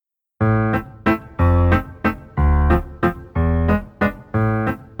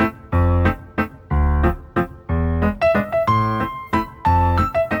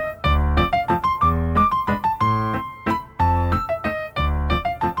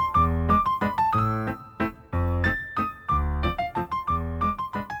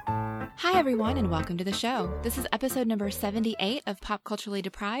everyone, and welcome to the show. This is episode number 78 of Pop Culturally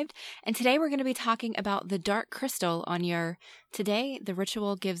Deprived, and today we're going to be talking about The Dark Crystal on your Today the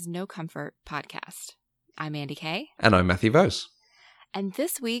Ritual Gives No Comfort podcast. I'm Andy Kay. And I'm Matthew Vose. And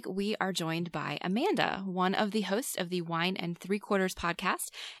this week we are joined by Amanda, one of the hosts of the Wine and Three Quarters podcast,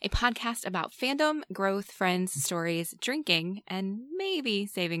 a podcast about fandom, growth, friends, stories, drinking, and maybe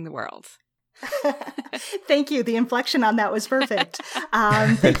saving the world. Thank you. The inflection on that was perfect.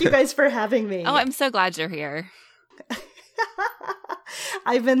 Thank you guys for having me. Oh, I'm so glad you're here.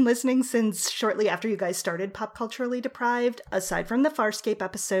 I've been listening since shortly after you guys started Pop Culturally Deprived, aside from the Farscape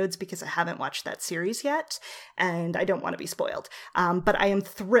episodes, because I haven't watched that series yet, and I don't want to be spoiled. But I am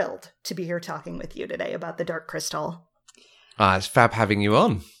thrilled to be here talking with you today about The Dark Crystal. It's fab having you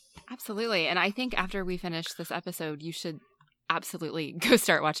on. Absolutely. And I think after we finish this episode, you should absolutely go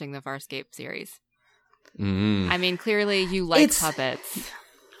start watching the Farscape series. I mean, clearly you like puppets.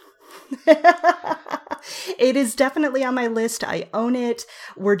 It is definitely on my list. I own it.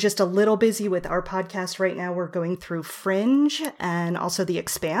 We're just a little busy with our podcast right now. We're going through Fringe and also The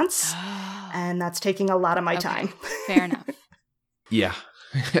Expanse, and that's taking a lot of my time. Fair enough. Yeah,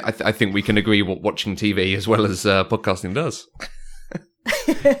 I think we can agree what watching TV as well as podcasting does.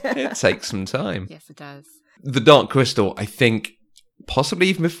 It takes some time. Yes, it does. The Dark Crystal, I think, possibly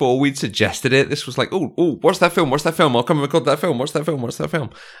even before we'd suggested it, this was like, oh, what's that film? What's that film? I'll come and record that film. What's that film? What's that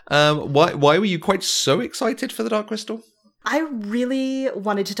film? Why were you quite so excited for The Dark Crystal? I really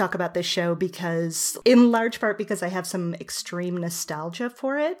wanted to talk about this show because, in large part, because I have some extreme nostalgia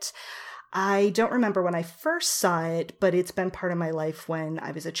for it. I don't remember when I first saw it, but it's been part of my life when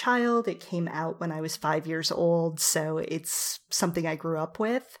I was a child. It came out when I was 5 years old, so it's something I grew up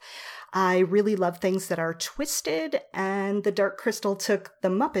with. I really love things that are twisted, and The Dark Crystal took the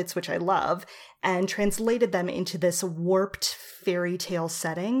Muppets, which I love, and translated them into this warped fairy tale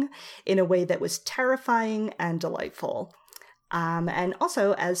setting in a way that was terrifying and delightful. And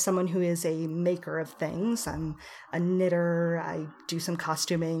also, as someone who is a maker of things, I'm a knitter, I do some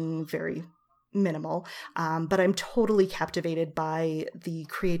costuming, very minimal, but I'm totally captivated by the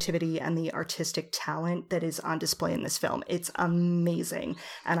creativity and the artistic talent that is on display in this film. It's amazing,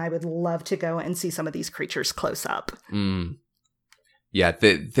 and I would love to go and see some of these creatures close up. Yeah,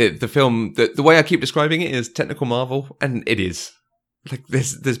 the film, the way I keep describing it is technical marvel, and it is. Like,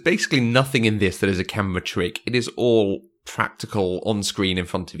 there's basically nothing in this that is a camera trick. It is all practical on screen in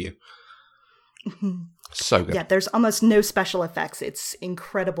front of you. So good. Yeah, there's almost no special effects. It's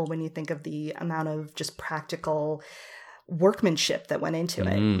incredible when you think of the amount of just practical workmanship that went into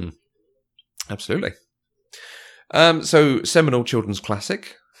it. Absolutely. So, seminal children's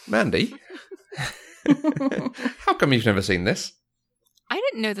classic. Mandy, how come you've never seen this? I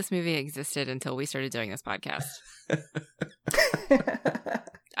didn't know this movie existed until we started doing this podcast.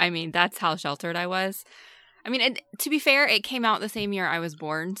 I mean, that's how sheltered I was. I mean, to be fair, it came out the same year I was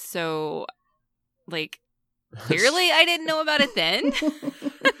born, so, like, clearly I didn't know about it then.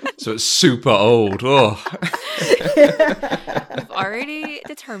 So it's super old. Oh. I've already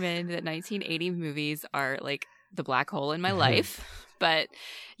determined that 1980 movies are, like, the black hole in my life. But,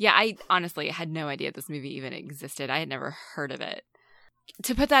 yeah, I honestly had no idea this movie even existed. I had never heard of it.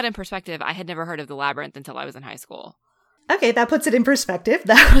 To put that in perspective, I had never heard of The Labyrinth until I was in high school. Okay, that puts it in perspective.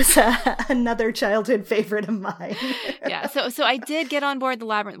 That was another childhood favorite of mine. Yeah, so I did get on board The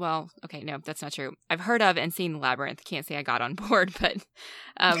Labyrinth. Well, okay, no, that's not true. I've heard of and seen Labyrinth. Can't say I got on board, but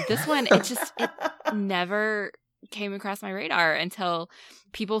this one, it never came across my radar until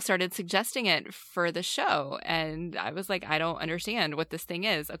people started suggesting it for the show. And I was like, I don't understand what this thing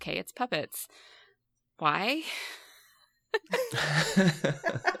is. Okay, it's puppets. Why?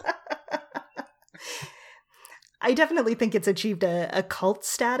 I definitely think it's achieved a cult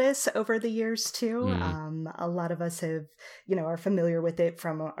status over the years, too. A lot of us have, are familiar with it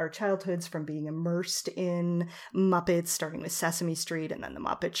from our childhoods, from being immersed in Muppets, starting with Sesame Street and then The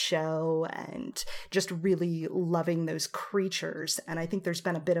Muppet Show, and just really loving those creatures. And I think there's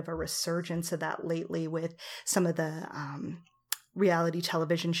been a bit of a resurgence of that lately with some of the reality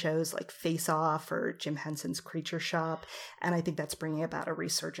television shows like Face Off or Jim Henson's Creature Shop. And I think that's bringing about a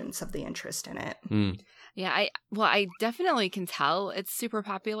resurgence of the interest in it. Yeah, I definitely can tell it's super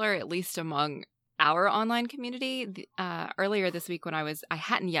popular, at least among our online community. Earlier this week when I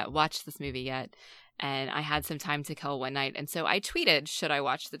hadn't yet watched this movie yet, and I had some time to kill one night. And so I tweeted, should I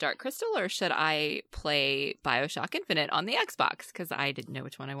watch The Dark Crystal or should I play BioShock Infinite on the Xbox? Because I didn't know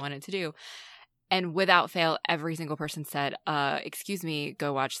which one I wanted to do. And without fail, every single person said, excuse me,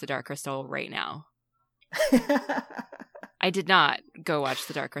 go watch The Dark Crystal right now. I did not go watch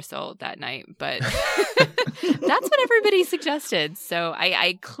The Dark Crystal that night, but that's what everybody suggested. So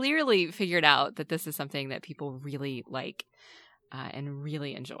I clearly figured out that this is something that people really like and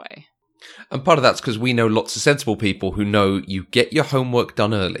really enjoy. And part of that's because we know lots of sensible people who know you get your homework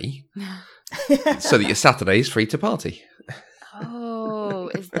done early so that your Saturday's free to party. Oh,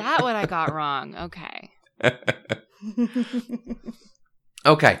 is that what I got wrong? Okay.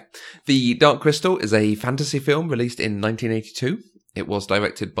 Okay. The Dark Crystal is a fantasy film released in 1982. It was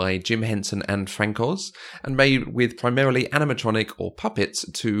directed by Jim Henson and Frank Oz and made with primarily animatronic or puppets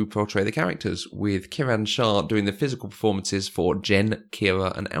to portray the characters, with Kiran Shah doing the physical performances for Jen,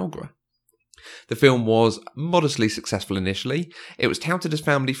 Kira, and Algra. The film was modestly successful initially. It was touted as a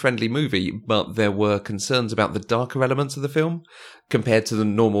family-friendly movie, but there were concerns about the darker elements of the film compared to the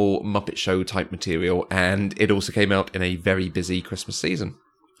normal Muppet Show type material, and it also came out in a very busy Christmas season.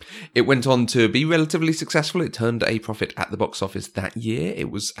 It went on to be relatively successful. It turned a profit at the box office that year.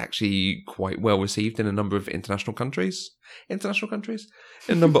 It was actually quite well received in a number of international countries? In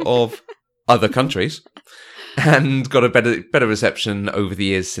a number of other countries, and got a better reception over the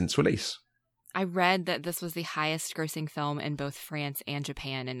years since release. I read that this was the highest grossing film in both France and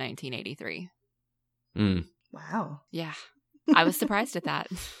Japan in 1983. Wow. Yeah. I was surprised at that.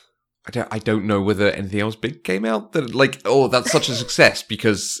 I don't know whether anything else big came out that that's such a success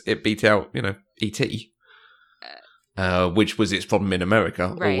because it beat out, E.T., which was its problem in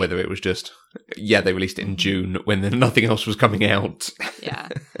America, right. Or whether it was just, they released it in June when nothing else was coming out. Yeah,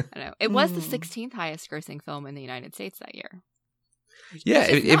 I know. It was the 16th highest grossing film in the United States that year. Yeah,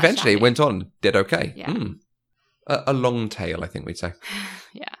 eventually it went on, did okay. Yeah. A long tail, I think we'd say.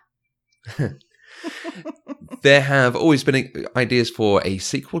 Yeah. There have always been ideas for a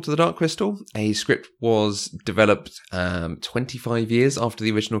sequel to The Dark Crystal. A script was developed 25 years after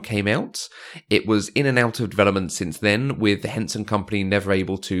the original came out. It was in and out of development since then, with the Henson Company never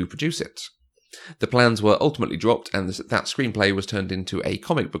able to produce it. The plans were ultimately dropped, and that screenplay was turned into a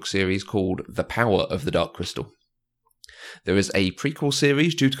comic book series called The Power of the Dark Crystal. There is a prequel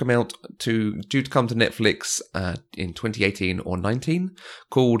series due to come to Netflix in 2018 or 19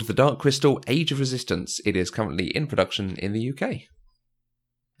 called The Dark Crystal: Age of Resistance. It is currently in production in the UK.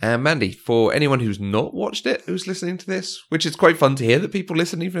 And Mandy, for anyone who's not watched it, who's listening to this, which is quite fun to hear that people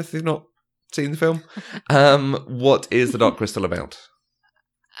listen even if they've not seen the film, what is The Dark Crystal about?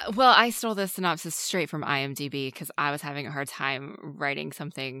 Well, I stole this synopsis straight from IMDb because I was having a hard time writing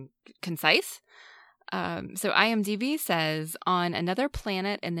something concise. So IMDb says, on another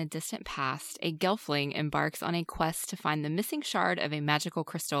planet in the distant past, a Gelfling embarks on a quest to find the missing shard of a magical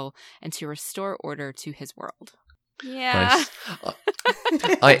crystal and to restore order to his world. Yeah.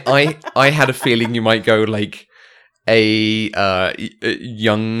 Nice. I had a feeling you might go like a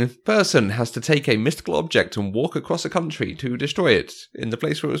young person has to take a mystical object and walk across a country to destroy it in the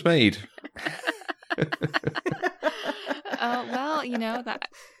place where it was made. Well, that...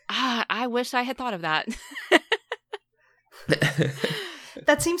 I wish I had thought of that.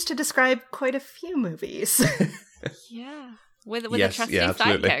 That seems to describe quite a few movies. Yeah. With a trusty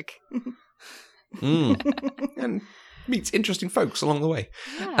sidekick. And meets interesting folks along the way.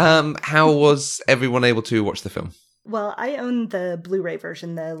 Yeah. How was everyone able to watch the film? Well, I own the Blu-ray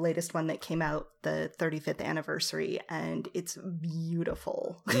version, the latest one that came out, the 35th anniversary, and it's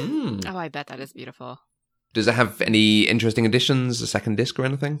beautiful. Oh, I bet that is beautiful. Does it have any interesting additions, a second disc or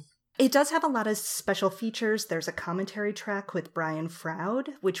anything? It does have a lot of special features. There's a commentary track with Brian Froud,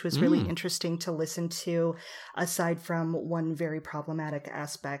 which was really interesting to listen to, aside from one very problematic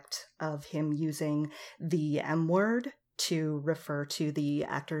aspect of him using the M word to refer to the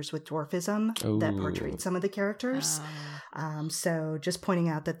actors with dwarfism that portrayed some of the characters. So just pointing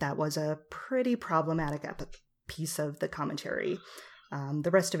out that was a pretty problematic piece of the commentary.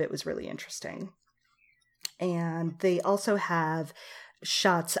 The rest of it was really interesting. And they also have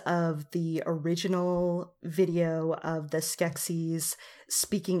shots of the original video of the Skeksis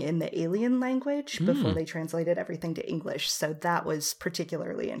speaking in the alien language before they translated everything to English. So that was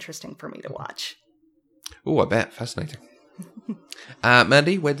particularly interesting for me to watch. Oh, I bet. Fascinating.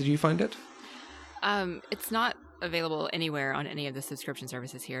 Mandy, where did you find it? It's not available anywhere on any of the subscription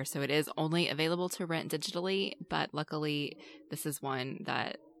services here, so it is only available to rent digitally, but luckily this is one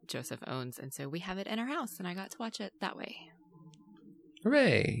that Joseph owns, and so we have it in our house, and I got to watch it that way.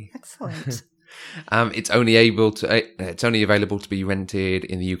 Hooray! Excellent. It's only available to be rented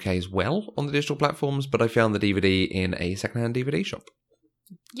in the UK as well on the digital platforms, but I found the DVD in a secondhand DVD shop.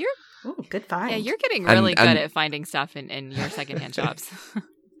 Ooh, good find. Yeah, you're getting really good at finding stuff in your secondhand shops.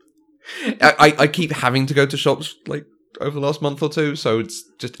 I keep having to go to shops like over the last month or two. So it's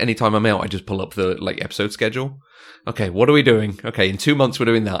just anytime I'm out, I just pull up the episode schedule. Okay, what are we doing? Okay, in 2 months we're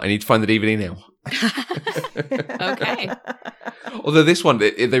doing that. I need to find the DVD now. Okay. Although this one,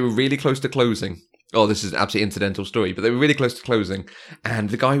 they were really close to closing. Oh, this is an absolutely incidental story, but they were really close to closing.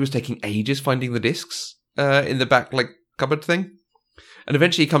 And the guy was taking ages finding the discs in the back cupboard thing. And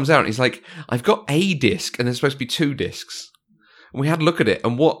eventually he comes out and he's like, I've got a disc and there's supposed to be 2 discs. And we had a look at it,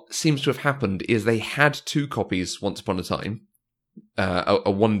 and what seems to have happened is they had 2 copies once upon a time. A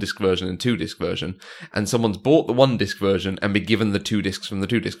 1-disc version and 2-disc version, and someone's bought the 1-disc version and been given the 2 discs from the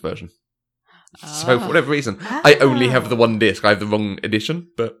 2-disc version. So for whatever reason, I only have the 1 disc. I have the wrong edition,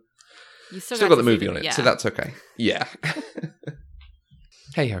 but You still got the movie see on it, yeah. so that's okay. Yeah.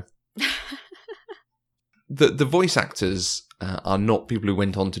 Hey ho. The voice actors are not people who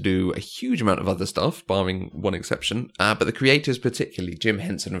went on to do a huge amount of other stuff, barring one exception. But the creators, particularly Jim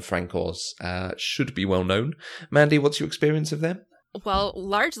Henson and Frank Oz, should be well known. Mandy, what's your experience of them? Well,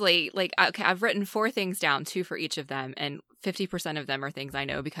 largely, okay, I've written 4 things down, 2 for each of them, and 50% of them are things I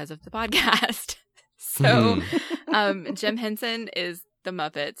know because of the podcast. So, Jim Henson is the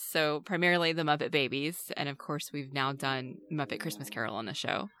Muppets, so primarily the Muppet Babies, and of course we've now done Muppet Christmas Carol on the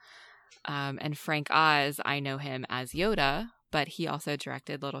show. And Frank Oz, I know him as Yoda, but he also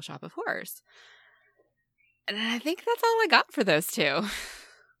directed Little Shop of Horrors. And I think that's all I got for those 2.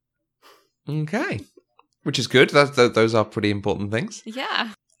 Okay. Which is good. Those are pretty important things.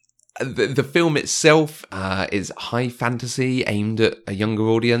 Yeah. The film itself is high fantasy, aimed at a younger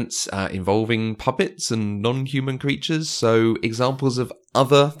audience, involving puppets and non-human creatures. So examples of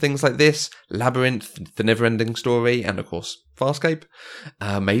other things like this, Labyrinth, The Neverending Story, and of course Farscape,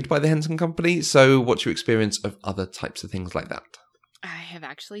 made by the Henson Company. So what's your experience of other types of things like that? I have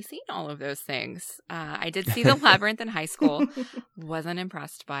actually seen all of those things. I did see The Labyrinth in high school. Wasn't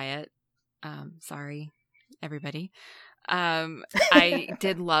impressed by it. Sorry, everybody. I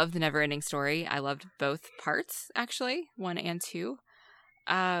did love The Neverending Story. I loved both parts, actually, 1 and 2.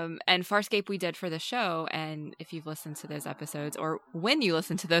 And Farscape we did for the show, and if you've listened to those episodes, or when you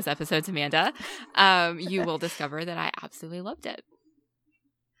listen to those episodes, Amanda, you will discover that I absolutely loved it.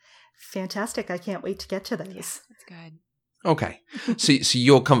 Fantastic. I can't wait to get to those. Yeah, that's good. Okay. So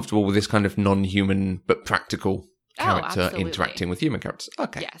you're comfortable with this kind of non-human but practical character absolutely. Interacting with human characters?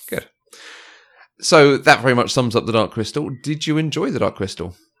 Okay, yes. Good. So that very much sums up The Dark Crystal. Did you enjoy The Dark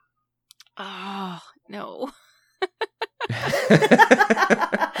Crystal? Oh, no.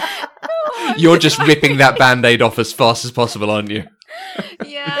 You're just ripping that Band-Aid off as fast as possible, aren't you?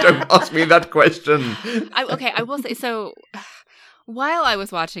 Yeah. Don't ask me that question. I will say, so while I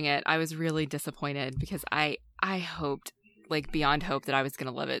was watching it, I was really disappointed because I hoped, beyond hope, that I was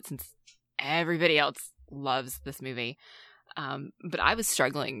going to love it since everybody else loves this movie. But I was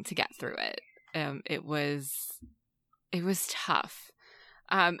struggling to get through it. It was tough.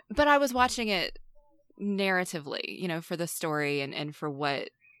 But I was watching it narratively, for the story and for what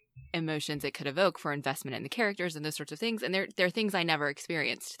emotions it could evoke, for investment in the characters and those sorts of things. And there are things I never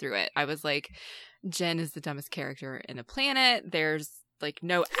experienced through it. I was like, Jen is the dumbest character in the planet. There's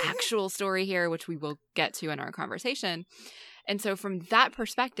no actual story here, which we will get to in our conversation. And so from that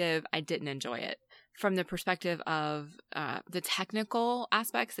perspective, I didn't enjoy it. From the perspective of the technical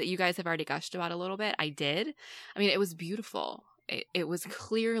aspects that you guys have already gushed about a little bit, I did. I mean, it was beautiful. It was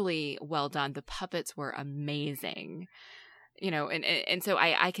clearly well done. The puppets were amazing. And so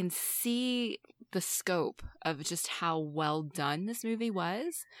I can see the scope of just how well done this movie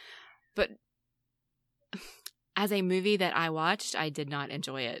was. But as a movie that I watched, I did not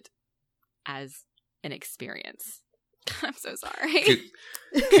enjoy it as an experience. I'm so sorry.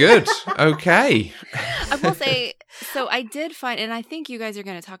 Good. Okay. I will say, so I did find, and I think you guys are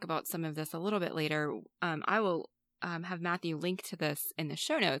going to talk about some of this a little bit later. I will have Matthew link to this in the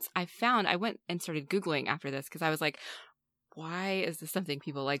show notes. I went and started Googling after this because I was like, why is this something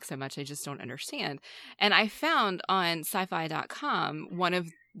people like so much? I just don't understand. And I found on sci-fi.com one of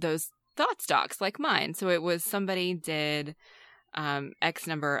those thoughts docs like mine. So it was somebody did X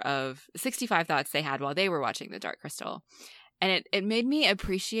number of 65 thoughts they had while they were watching The Dark Crystal. And it made me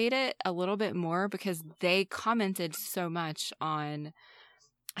appreciate it a little bit more because they commented so much on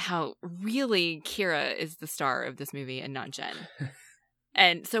how really Kira is the star of this movie and not Jen.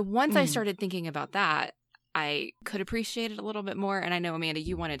 And so once I started thinking about that, I could appreciate it a little bit more. And I know, Amanda,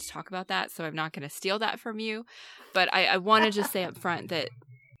 you wanted to talk about that, so I'm not going to steal that from you. But I want to just say up front that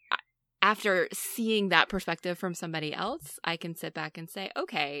after seeing that perspective from somebody else, I can sit back and say,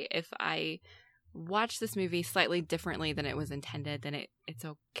 okay, if I watch this movie slightly differently than it was intended, then it's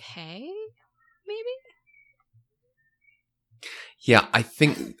okay, maybe? Yeah, I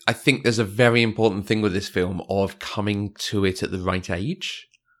think there's a very important thing with this film of coming to it at the right age.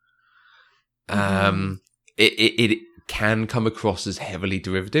 It can come across as heavily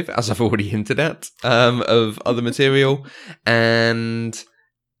derivative, as I've already hinted at, of other material, and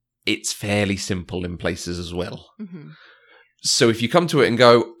it's fairly simple in places as well. Mm-hmm. So if you come to it and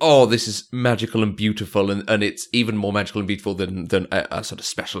go, oh, this is magical and beautiful, and it's even more magical and beautiful than a sort of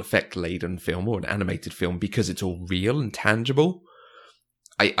special effect laden film or an animated film because it's all real and tangible,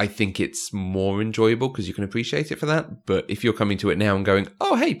 I think it's more enjoyable because you can appreciate it for that. But if you're coming to it now and going,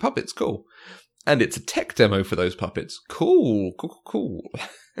 oh, hey, puppets, cool. And it's a tech demo for those puppets. Cool.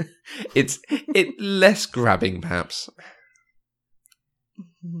 It's less grabbing, perhaps.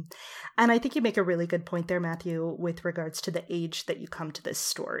 And I think you make a really good point there, Matthew, with regards to the age that you come to this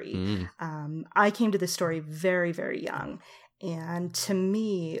story. I came to this story very, very young. And to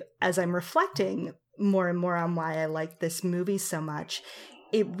me, as I'm reflecting more and more on why I like this movie so much,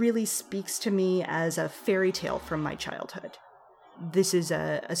 it really speaks to me as a fairy tale from my childhood. This is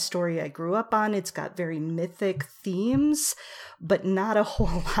a story I grew up on. It's got very mythic themes, but not a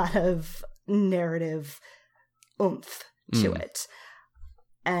whole lot of narrative oomph to it.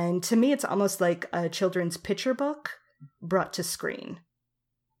 And to me, it's almost like a children's picture book brought to screen.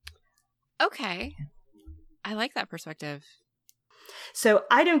 Okay. I like that perspective. So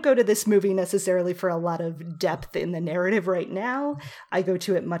I don't go to this movie necessarily for a lot of depth in the narrative right now. I go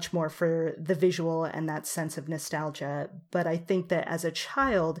to it much more for the visual and that sense of nostalgia. But I think that as a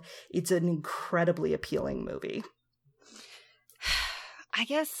child, it's an incredibly appealing movie. I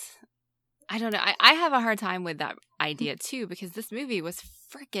guess, I don't know. I have a hard time with that idea too, because this movie was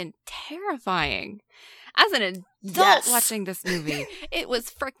freaking terrifying. As an adult watching this movie, it was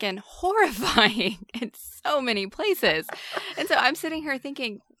freaking horrifying in so many places. And so I'm sitting here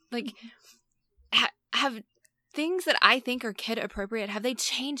thinking, like, have things that I think are kid appropriate, have they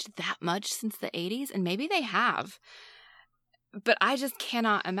changed that much since the 80s? And maybe they have. But I just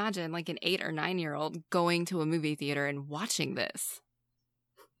cannot imagine like an 8 or 9-year-old going to a movie theater and watching this.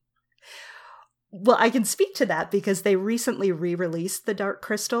 Well, I can speak to that because they recently re-released The Dark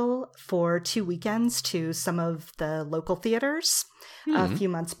Crystal for 2 weekends to some of the local theaters a few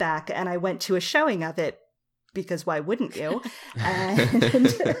months back. And I went to a showing of it because why wouldn't you?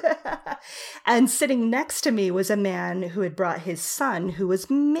 And sitting next to me was a man who had brought his son, who was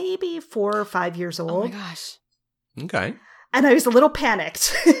maybe 4 or 5 years old. Oh my gosh. Okay. And I was a little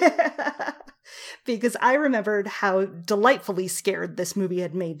panicked. Because I remembered how delightfully scared this movie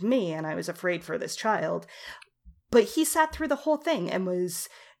had made me, and I was afraid for this child. But he sat through the whole thing and was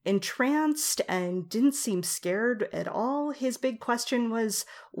entranced and didn't seem scared at all. His big question was,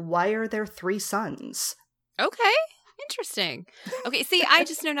 why are there 3 sons? Okay, interesting. Okay, see, I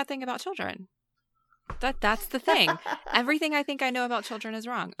just know nothing about children. That's the thing. Everything I think I know about children is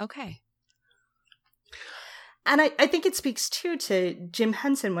wrong. Okay. And I think it speaks, too, to Jim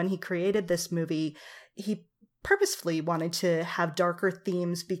Henson when he created this movie. He purposefully wanted to have darker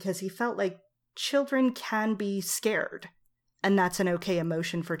themes because he felt like children can be scared. And that's an okay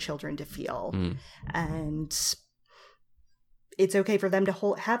emotion for children to feel. And it's okay for them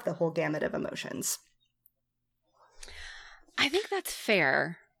to have the whole gamut of emotions. I think that's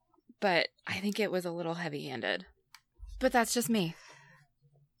fair, but I think it was a little heavy-handed. But that's just me.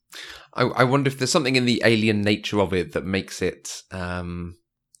 I wonder if there's something in the alien nature of it that makes it an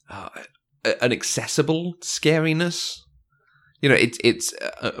accessible scariness. You know, it's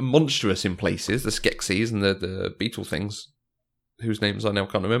monstrous in places, the Skeksis and the beetle things, whose names I now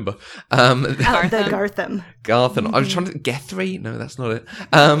can't remember. The Garthim. Garthim. I was trying to... Guthrie? No, that's not it.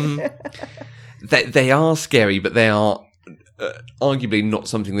 They are scary, but they are arguably not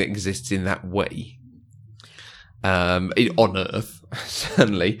something that exists in that way. On Earth,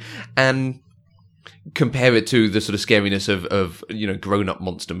 certainly, and compare it to the sort of scariness of grown-up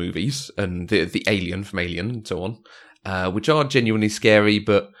monster movies and the Alien from Alien and so on, which are genuinely scary,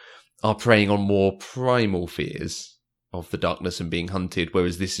 but are preying on more primal fears of the darkness and being hunted,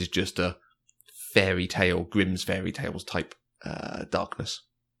 whereas this is just a fairy tale, Grimm's fairy tales type darkness.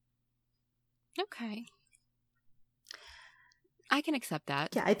 Okay, I can accept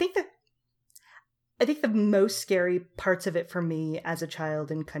that. Yeah, I think the most scary parts of it for me as a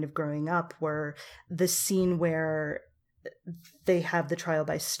child and kind of growing up were the scene where they have the trial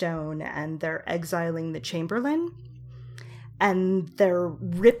by stone and they're exiling the Chamberlain and they're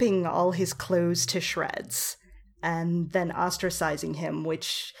ripping all his clothes to shreds and then ostracizing him,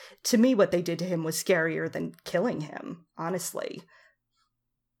 which to me what they did to him was scarier than killing him, honestly.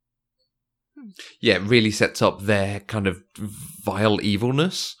 Yeah, it really sets up their kind of vile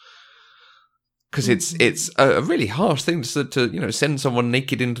evilness. Because it's a really harsh thing to send someone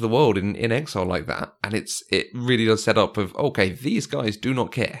naked into the world in exile like that, and it really does set up of, okay, these guys do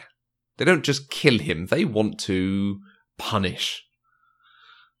not care. They don't just kill him; they want to punish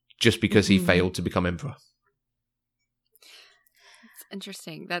just because he failed to become emperor. It's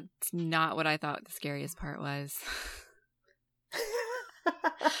interesting. That's not what I thought the scariest part was.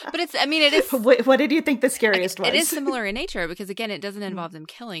 But it is. What did you think the scariest was? It is similar in nature because, again, it doesn't involve them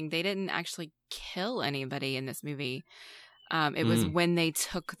killing. They didn't actually kill anybody in this movie. It was when they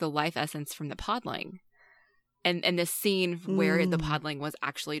took the life essence from the podling. And this scene where the podling was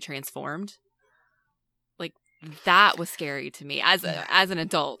actually transformed. Like, that was scary to me as an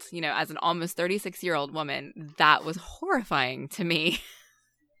adult, as an almost 36-year-old woman. That was horrifying to me.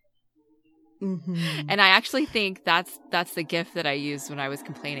 Mm-hmm. And I actually think that's the gif that I used when I was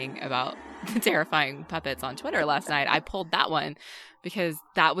complaining about the terrifying puppets on Twitter last night. I pulled that one because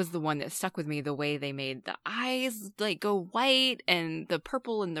that was the one that stuck with me, the way they made the eyes like go white and the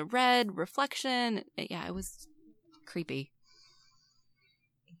purple and the red reflection. Yeah, it was creepy.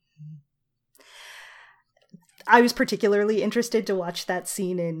 I was particularly interested to watch that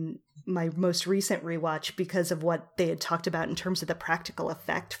scene in my most recent rewatch because of what they had talked about in terms of the practical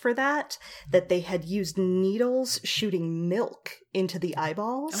effect for that they had used needles shooting milk into the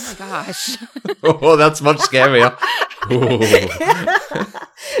eyeballs. Oh my gosh. Oh, that's much scarier.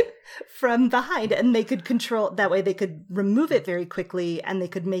 From behind, and they could control that way. They could remove it very quickly, and they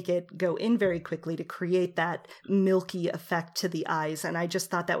could make it go in very quickly to create that milky effect to the eyes. And I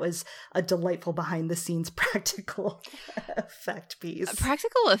just thought that was a delightful behind the scenes practical effect piece.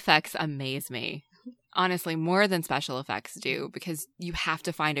 Practical effects amaze me, honestly, more than special effects do, because you have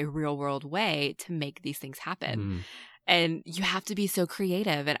to find a real world way to make these things happen. And you have to be so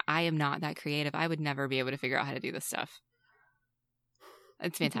creative, and I am not that creative. I would never be able to figure out how to do this stuff.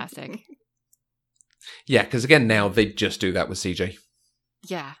 It's fantastic. Yeah, because again, now they just do that with CJ.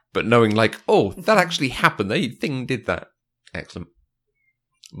 Yeah. But knowing that actually happened. The thing did that. Excellent.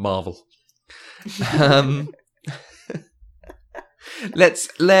 Marvel.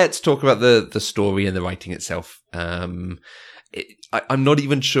 Let's talk about the story and the writing itself. I'm not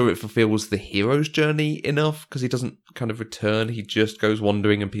even sure it fulfills the hero's journey enough because he doesn't kind of return. He just goes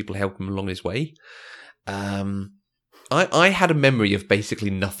wandering and people help him along his way. I had a memory of basically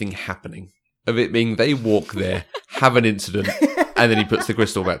nothing happening. Of it being they walk there, have an incident, and then he puts the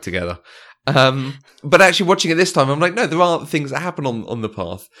crystal back together. But actually watching it this time, I'm like, no, there are things that happen on the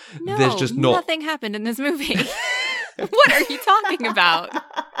path. No, there's just not. Nothing happened in this movie. What are you talking about?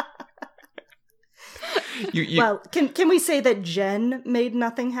 Well, can we say that Jen made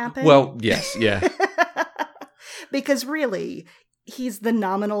nothing happen? Well, yes, yeah. Because really, he's the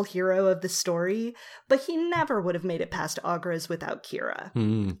nominal hero of the story, but he never would have made it past Agra's without Kira.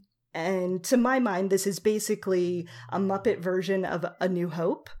 Mm. And to my mind, this is basically a Muppet version of A New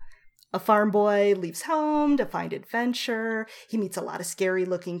Hope. A farm boy leaves home to find adventure. He meets a lot of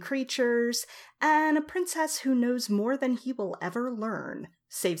scary-looking creatures. And a princess who knows more than he will ever learn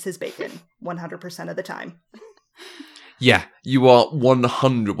saves his bacon 100% of the time. Yeah, you are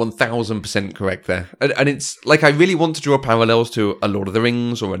 1000% correct there. And it's like I really want to draw parallels to a Lord of the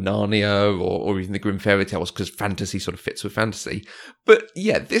Rings or a Narnia or even the Grimm fairy tales because fantasy sort of fits with fantasy. But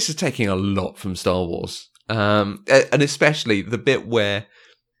yeah, this is taking a lot from Star Wars. And especially the bit where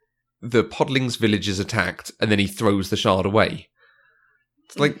the Podling's village is attacked and then he throws the shard away.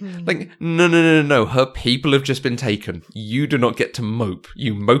 It's like no. Her people have just been taken. You do not get to mope,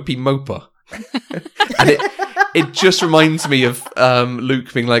 you mopey moper. And it just reminds me of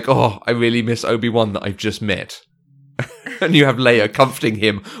Luke being like, oh, I really miss Obi-Wan that I've just met. And you have Leia comforting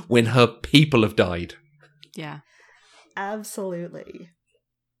him when her people have died. Yeah. Absolutely.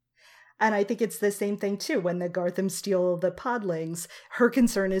 And I think it's the same thing, too, when the Gartham steal the Podlings. Her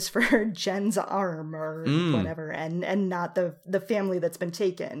concern is for Jen's arm or whatever, and not the family that's been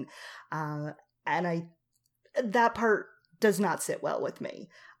taken. And that part does not sit well with me.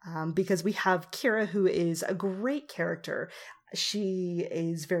 Because we have Kira, who is a great character. She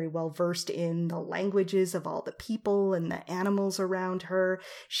is very well versed in the languages of all the people and the animals around her.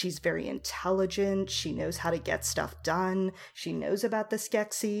 She's very intelligent. She knows how to get stuff done. She knows about the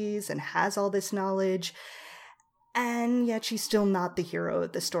Skeksis and has all this knowledge. And yet she's still not the hero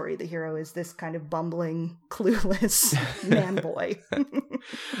of the story. The hero is this kind of bumbling, clueless man boy.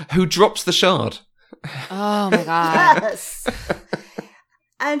 Who drops the shard. Oh my god. Yes.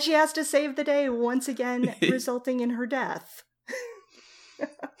 And she has to save the day once again, resulting in her death.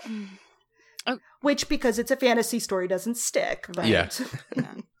 Which, because it's a fantasy story, doesn't stick. But... Yeah.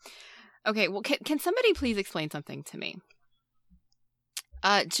 Okay, well, can somebody please explain something to me?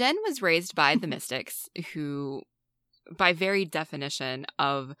 Jen was raised by the Mystics, who, by very definition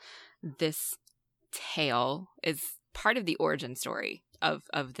of this tale, is part of the origin story of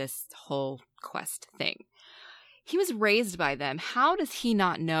this whole quest thing. He was raised by them. How does he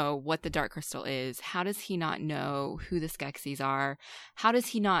not know what the Dark Crystal is? How does he not know who the Skeksis are? How does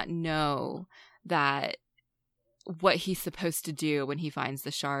he not know that what he's supposed to do when he finds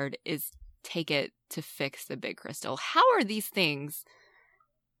the shard is take it to fix the big crystal? How are these things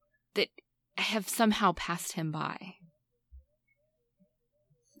that have somehow passed him by?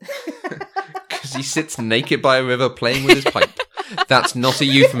 Because he sits naked by a river playing with his pipe. That's not a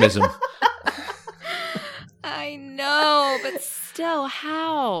euphemism. I know, but still,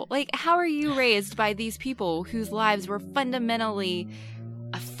 how? Like, how are you raised by these people whose lives were fundamentally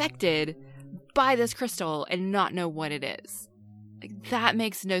affected by this crystal and not know what it is? Like, that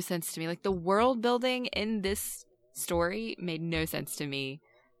makes no sense to me. Like, the world building in this story made no sense to me,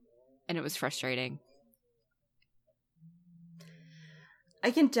 and it was frustrating.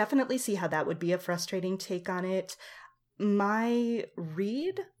 I can definitely see how that would be a frustrating take on it. My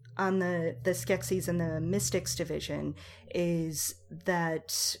read on the Skeksis and the Mystics division is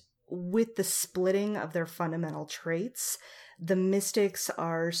that with the splitting of their fundamental traits, the Mystics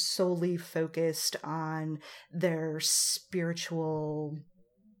are solely focused on their spiritual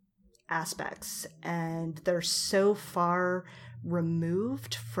aspects, and they're so far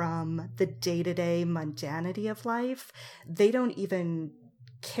removed from the day-to-day mundanity of life, they don't even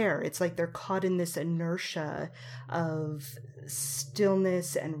care. It's like they're caught in this inertia of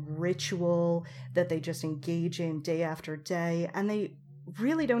stillness and ritual that they just engage in day after day, and they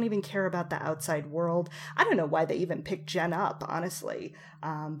really don't even care about the outside world. I don't know why they even picked Jen up, honestly,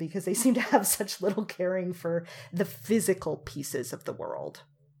 because they seem to have such little caring for the physical pieces of the world.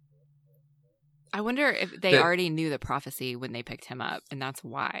 I wonder if they already knew the prophecy when they picked him up, and that's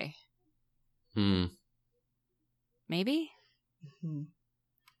why. Maybe? Mm-hmm.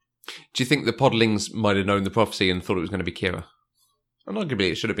 Do you think the Podlings might have known the prophecy and thought it was going to be Kira? And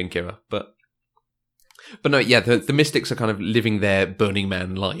arguably it should have been Kira, but no, yeah, the Mystics are kind of living their Burning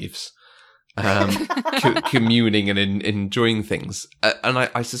Man lives, communing and enjoying things. And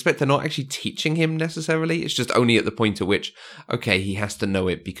I suspect they're not actually teaching him necessarily. It's just only at the point at which, okay, he has to know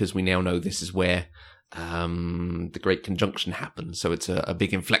it because we now know this is where the Great Conjunction happens. So it's a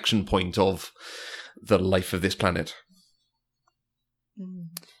big inflection point of the life of this planet.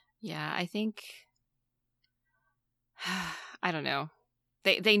 Yeah, I think I don't know.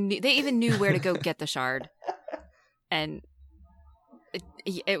 They even knew where to go get the shard, and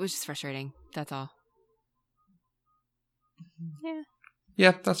it was just frustrating. That's all.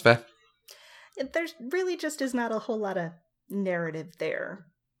 Yeah, that's fair. There's really just is not a whole lot of narrative there.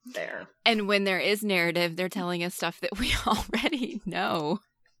 And when there is narrative, they're telling us stuff that we already know.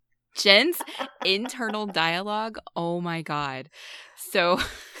 Jen's internal dialogue, oh my god. So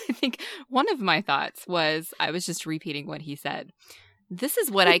I think one of my thoughts was, I was just repeating what he said. This is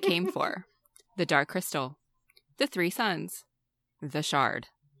what I came for. The Dark Crystal. The 3 suns. The shard.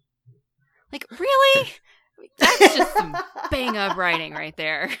 Like, really? That's just some bang-up writing right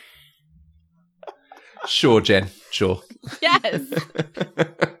there. Sure, Jen. Sure. Yes.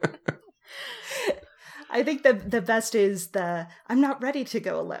 I think the best is I'm not ready to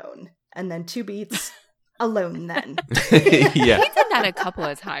go alone. And then 2 beats, alone then. Yeah. He did that a couple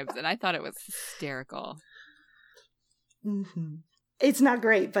of times, and I thought it was hysterical. Mm-hmm. It's not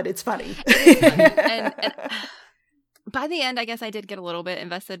great, but it's funny. and by the end, I guess I did get a little bit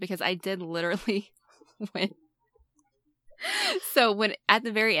invested because I did literally when at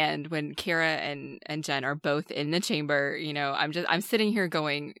the very end, when Kira and Jen are both in the chamber, you know, I'm sitting here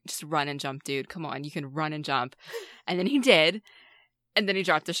going, just run and jump, dude. Come on, you can run and jump. And then he did. And then he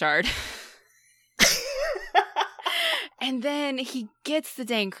dropped the shard. And then he gets the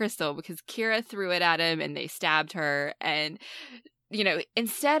dang crystal because Kira threw it at him and they stabbed her. And, you know,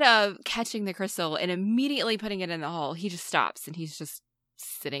 instead of catching the crystal and immediately putting it in the hole, he just stops and he's just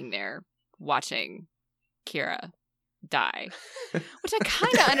sitting there watching Kira die, which I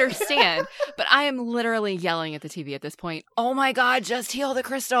kind of understand, but I am literally yelling at the TV at this point, oh my god, just heal the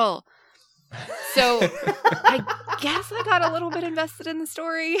crystal. So I guess I got a little bit invested in the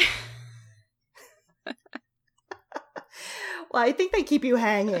story. Well, I think they keep you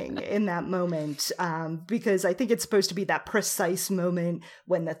hanging in that moment because I think it's supposed to be that precise moment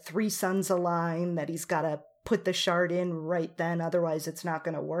when the 3 suns align that he's got to put the shard in right then, otherwise it's not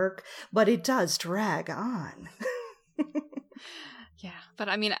going to work. But it does drag on. Yeah, but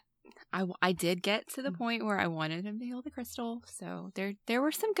I mean, I did get to the point where I wanted him to heal the crystal, so there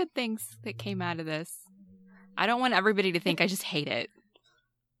were some good things that came out of this. I don't want everybody to think I just hate it.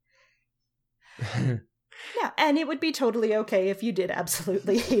 Yeah, and it would be totally okay if you did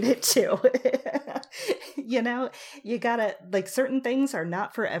absolutely hate it too. You know, you gotta, like, certain things are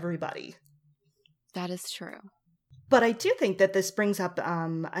not for everybody. That is true. But I do think that this brings up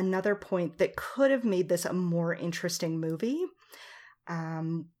another point that could have made this a more interesting movie.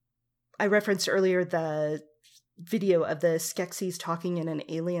 I referenced earlier the video of the Skeksis talking in an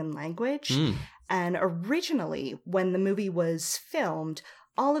alien language. And originally, when the movie was filmed,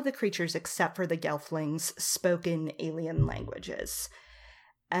 all of the creatures except for the Gelflings spoke in alien languages.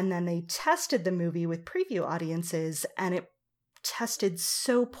 And then they tested the movie with preview audiences, and it tested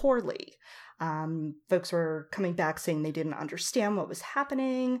so poorly. Folks were coming back saying they didn't understand what was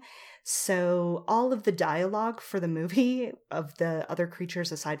happening. So all of the dialogue for the movie of the other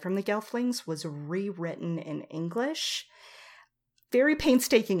creatures aside from the Gelflings was rewritten in English, very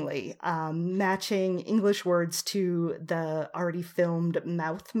painstakingly, matching English words to the already filmed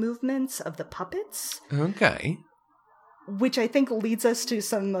mouth movements of the puppets. Okay. Which I think leads us to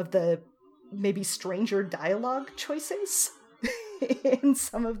some of the maybe stranger dialogue choices in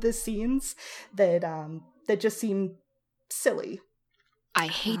some of the scenes that just seem silly. I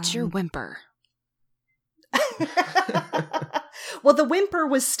hate your whimper. Well, the whimper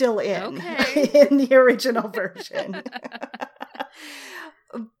was still in the original version.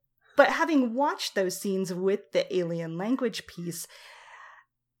 But having watched those scenes with the alien language piece,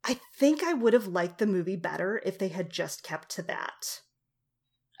 I think I would have liked the movie better if they had just kept to that.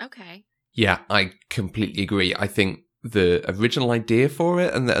 Okay. Yeah, I completely agree. I think the original idea for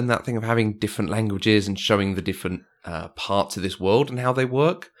it and that thing of having different languages and showing the different parts of this world and how they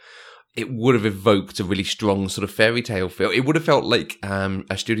work, it would have evoked a really strong sort of fairy tale feel. It would have felt like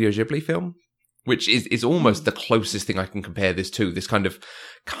a Studio Ghibli film, which is almost the closest thing I can compare this to. This kind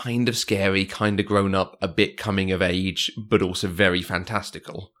of scary, kind of grown up, a bit coming of age, but also very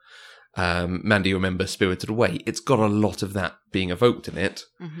fantastical. Mandy, you remember Spirited Away? It's got a lot of that being evoked in it.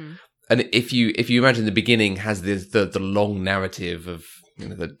 Mm-hmm. And if you imagine the beginning has the long narrative of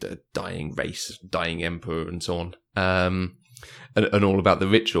the dying race, dying emperor, and so on, and all about the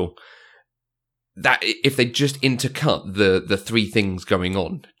ritual. That if they just intercut the three things going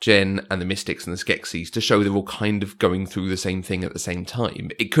on, Jen and the Mystics and the Skeksis, to show they're all kind of going through the same thing at the same time,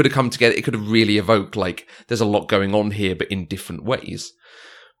 it could have come together. It could have really evoked, like, there's a lot going on here, but in different ways.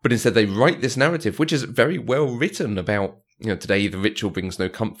 But instead, they write this narrative, which is very well written about. Today the ritual brings no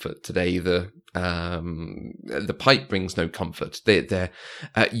comfort. Today the pipe brings no comfort. They're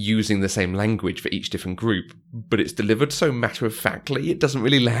using the same language for each different group, but it's delivered so matter-of-factly, it doesn't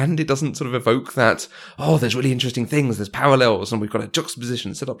really land. It doesn't sort of evoke that, oh, there's really interesting things, there's parallels, and we've got a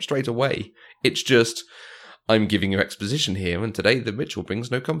juxtaposition set up straight away. It's just, I'm giving you exposition here, and today the ritual brings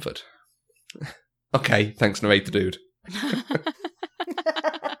no comfort. Okay, thanks, narrator dude.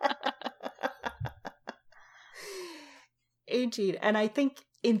 Indeed. And I think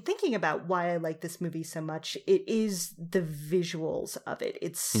in thinking about why I like this movie so much, it is the visuals of it.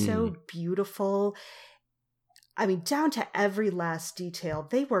 It's so beautiful. I mean, down to every last detail.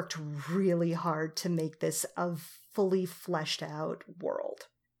 They worked really hard to make this a fully fleshed out world.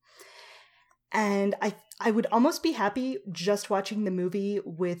 And I would almost be happy just watching the movie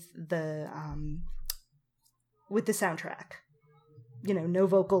with the soundtrack. No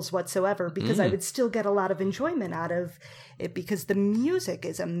vocals whatsoever, because I would still get a lot of enjoyment out of it because the music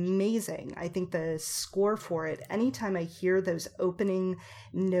is amazing. I think the score for it, anytime I hear those opening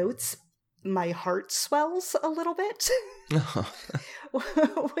notes, my heart swells a little bit,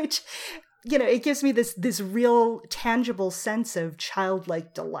 which, it gives me this real tangible sense of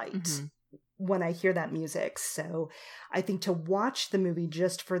childlike delight when I hear that music. So I think to watch the movie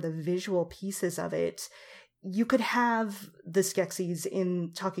just for the visual pieces of it, you could have the Skeksis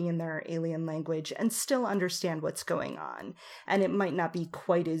talking in their alien language and still understand what's going on. And it might not be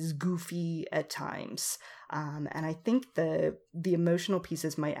quite as goofy at times. And I think the emotional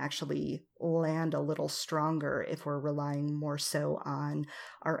pieces might actually land a little stronger if we're relying more so on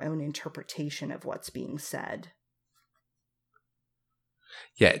our own interpretation of what's being said.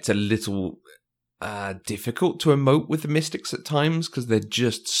 Yeah, it's a little difficult to emote with the Mystics at times because they're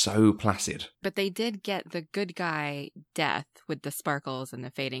just so placid. But they did get the good guy death with the sparkles and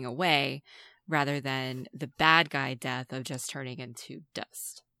the fading away rather than the bad guy death of just turning into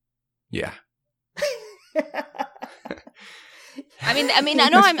dust. Yeah. I mean, I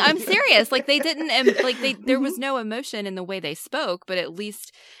know I'm serious. Like, they didn't, there was no emotion in the way they spoke, but at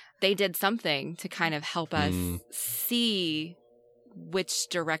least they did something to kind of help us see which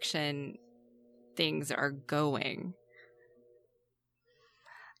direction things are going.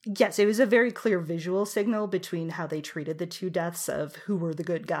 Yes, it was a very clear visual signal between how they treated the two deaths of who were the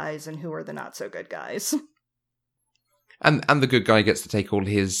good guys and who were the not so good guys. And the good guy gets to take all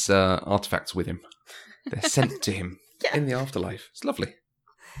his artifacts with him. They're sent to him in the afterlife. It's lovely.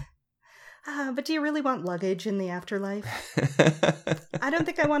 But do you really want luggage in the afterlife? I don't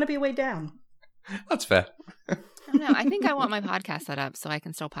think I want to be weighed down. That's fair. I don't know. I think I want my podcast set up so I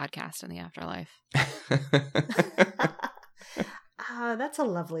can still podcast in the afterlife. That's a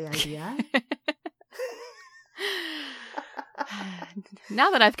lovely idea.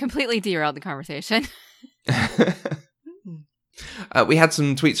 Now that I've completely derailed the conversation. We had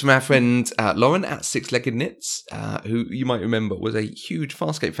some tweets from our friend Lauren at Six Legged Knits, who you might remember was a huge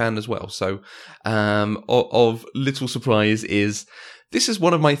Farscape fan as well. So, of little surprise is this is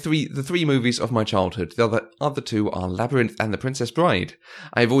one of the three movies of my childhood. The other two are Labyrinth and The Princess Bride.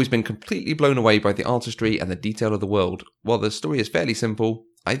 I have always been completely blown away by the artistry and the detail of the world. While the story is fairly simple,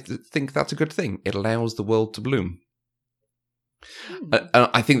 I think that's a good thing. It allows the world to bloom.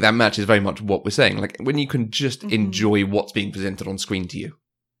 I think that matches very much what we're saying. Like, when you can just enjoy what's being presented on screen to you.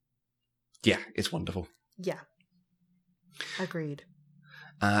 Yeah, it's wonderful. Yeah. Agreed.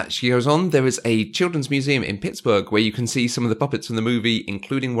 She goes on, there is a children's museum in Pittsburgh where you can see some of the puppets from the movie,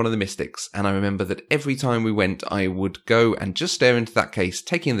 including one of the Mystics. And I remember that every time we went, I would go and just stare into that case,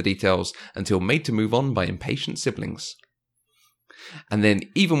 taking in the details until made to move on by impatient siblings. And then,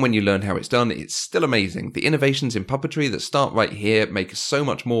 even when you learn how it's done, it's still amazing. The innovations in puppetry that start right here make so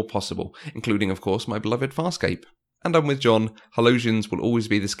much more possible, including, of course, my beloved Farscape. And I'm with John. Halosians will always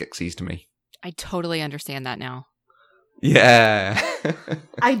be the Skeksis to me. I totally understand that now. Yeah.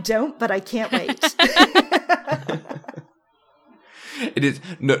 I don't, but I can't wait. It is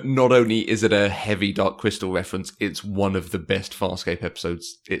not only is it a heavy Dark Crystal reference, it's one of the best Farscape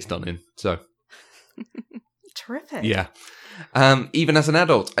episodes it's done in. So, terrific. Yeah. Even as an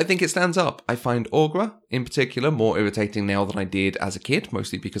adult, I think it stands up. I find Aughra, in particular, more irritating now than I did as a kid,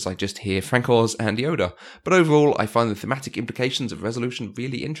 mostly because I just hear Frank Oz and Yoda. But overall, I find the thematic implications of Resolution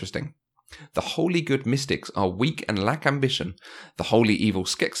really interesting. The wholly good mystics are weak and lack ambition. The wholly evil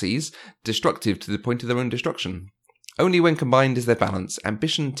Skeksis, destructive to the point of their own destruction. Only when combined is there balance,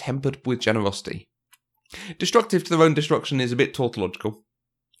 ambition tempered with generosity. Destructive to their own destruction is a bit tautological.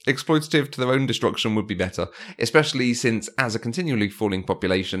 Exploitative to their own destruction would be better, especially since, as a continually falling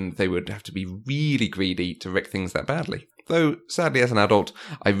population, they would have to be really greedy to wreck things that badly. Though, sadly as an adult,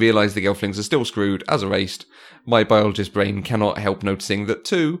 I realise the Gelflings are still screwed, as erased. My biologist brain cannot help noticing that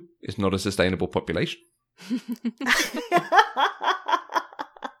 2 is not a sustainable population.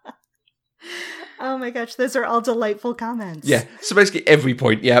 Oh my gosh, those are all delightful comments. Yeah, so basically every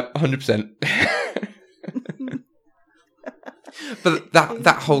point, yeah, 100%. But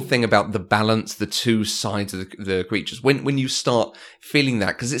that whole thing about the balance, the two sides of the creatures, when you start feeling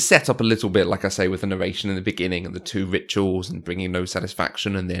that, because it's set up a little bit, like I say, with the narration in the beginning and the 2 rituals and bringing no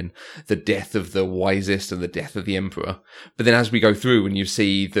satisfaction, and then the death of the wisest and the death of the emperor. But then as we go through and you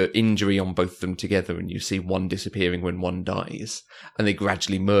see the injury on both of them together, and you see one disappearing when one dies, and they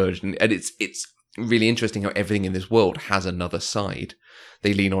gradually merge, and it's really interesting how everything in this world has another side.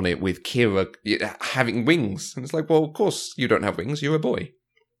 They lean on it with Kira having wings. And it's like, well, of course you don't have wings. You're a boy.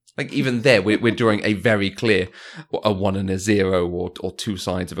 Like, even there, we're drawing a very clear a 1 and a 0 or 2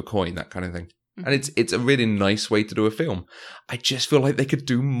 sides of a coin, that kind of thing. Mm-hmm. And it's a really nice way to do a film. I just feel like they could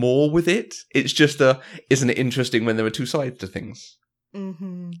do more with it. It's just isn't it interesting when there are 2 sides to things?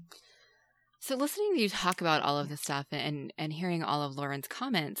 Mm-hmm. So listening to you talk about all of this stuff and hearing all of Lauren's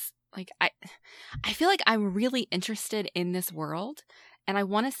comments, like I feel like I'm really interested in this world. And I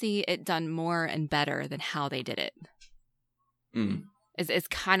want to see it done more and better than how they did it. Is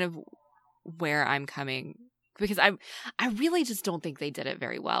kind of where I'm coming. Because I really just don't think they did it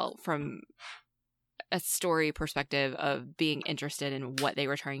very well from a story perspective of being interested in what they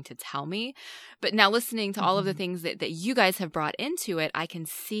were trying to tell me. But now listening to all of the things that you guys have brought into it, I can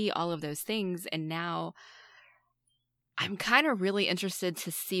see all of those things. And now I'm kind of really interested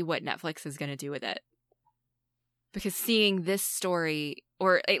to see what Netflix is going to do with it. Because seeing this story,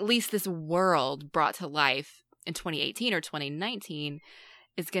 or at least this world brought to life in 2018 or 2019,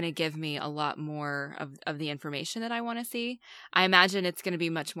 is going to give me a lot more of the information that I want to see. I imagine it's going to be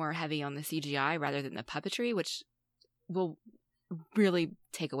much more heavy on the CGI rather than the puppetry, which will really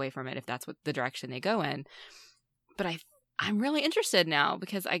take away from it if that's what the direction they go in. But I'm really interested now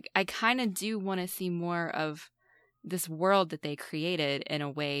because I kind of do want to see more of this world that they created in a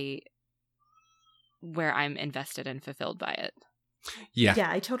way where I'm invested and fulfilled by it. Yeah.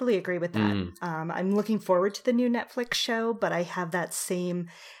 Yeah, I totally agree with that. I'm looking forward to the new Netflix show, but I have that same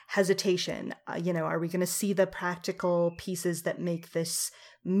hesitation. Are we going to see the practical pieces that make this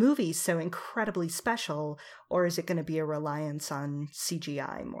movie so incredibly special, or is it going to be a reliance on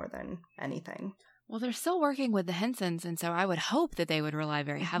CGI more than anything? Well, they're still working with the Hensons, and so I would hope that they would rely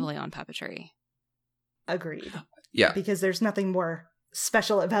very heavily on puppetry. Agreed. Yeah. Because there's nothing more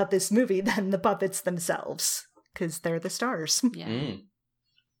special about this movie than the puppets themselves, because they're the stars. Yeah.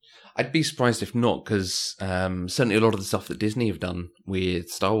 I'd be surprised if not, because certainly a lot of the stuff that Disney have done with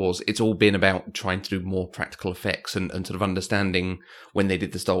Star Wars, it's all been about trying to do more practical effects and sort of understanding when they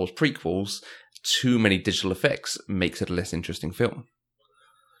did the Star Wars prequels, too many digital effects makes it a less interesting film.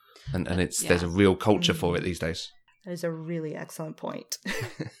 And there's a real culture for it these days. That is a really excellent point.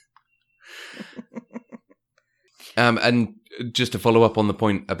 And just to follow up on the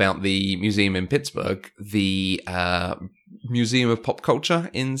point about the museum in Pittsburgh, the Museum of Pop Culture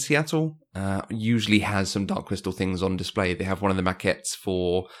in Seattle usually has some Dark Crystal things on display. They have one of the maquettes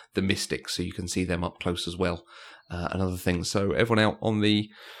for the Mystics, so you can see them up close as well, and other things. So everyone out on the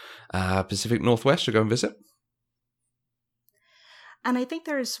Pacific Northwest should go and visit. And I think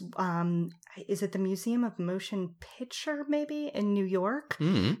there's, is it the Museum of Motion Picture, maybe, in New York?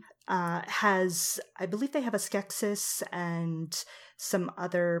 I believe they have a Skeksis and some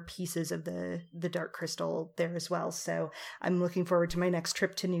other pieces of the Dark Crystal there as well. So I'm looking forward to my next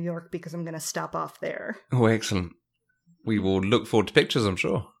trip to New York because I'm going to stop off there. Oh, excellent. We will look forward to pictures, I'm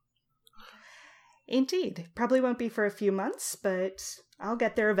sure. Indeed. Probably won't be for a few months, but I'll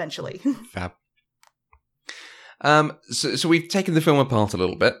get there eventually. Fab. So we've taken the film apart a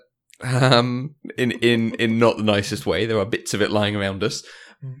little bit, in not the nicest way. There are bits of it lying around us,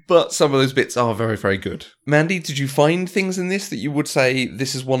 but some of those bits are very, very good. Mandy, did you find things in this that you would say,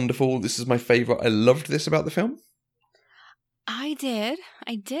 this is wonderful, this is my favourite, I loved this about the film? I did.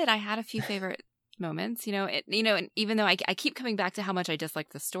 I had a few favorite moments, and even though I keep coming back to how much I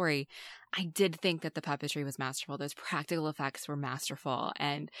disliked the story, I did think that the puppetry was masterful. Those practical effects were masterful,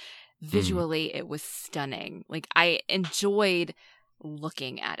 and visually it was stunning. Like, I enjoyed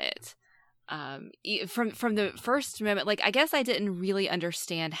looking at it. From the first moment, like, I guess I didn't really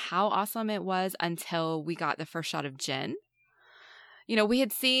understand how awesome it was until we got the first shot of Jen. We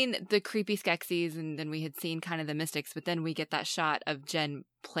had seen the creepy Skeksis, and then we had seen kind of the Mystics, but then we get that shot of Jen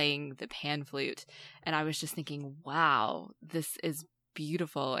playing the pan flute, and I was just thinking, wow, this is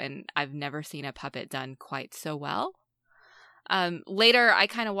beautiful, and I've never seen a puppet done quite so well. Later, I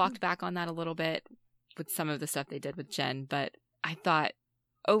kind of walked back on that a little bit with some of the stuff they did with Jen, but I thought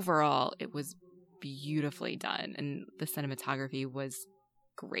overall it was beautifully done, and the cinematography was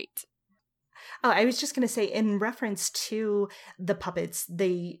great. Oh, I was just going to say, in reference to the puppets,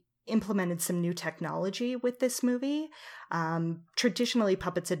 they implemented some new technology with this movie. Traditionally,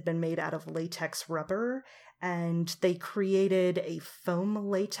 puppets had been made out of latex rubber, and they created a foam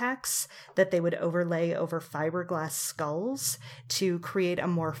latex that they would overlay over fiberglass skulls to create a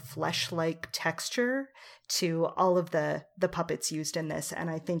more flesh-like texture to all of the puppets used in this, and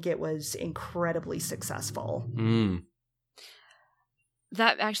I think it was incredibly successful.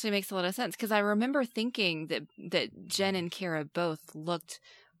 That actually makes a lot of sense, because I remember thinking that Jen and Kira both looked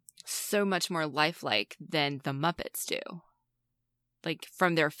so much more lifelike than the Muppets do. Like,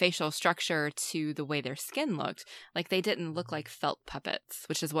 from their facial structure to the way their skin looked, like they didn't look like felt puppets,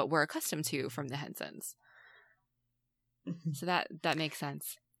 which is what we're accustomed to from the Hensons. So that makes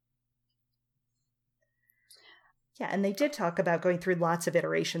sense. Yeah, and they did talk about going through lots of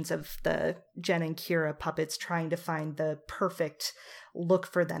iterations of the Jen and Kira puppets, trying to find the perfect look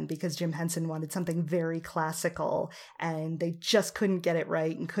for them, because Jim Henson wanted something very classical, and they just couldn't get it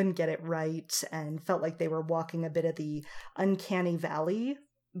right and felt like they were walking a bit of the uncanny valley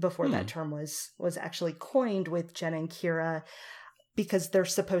before that term was actually coined with Jen and Kira, because they're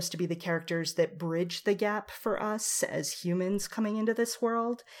supposed to be the characters that bridge the gap for us as humans coming into this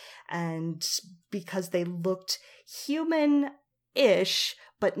world. And because they looked human-ish,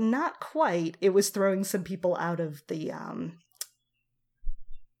 but not quite, it was throwing some people out of the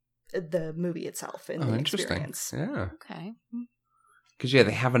movie itself and the experience. Yeah. Okay. Because,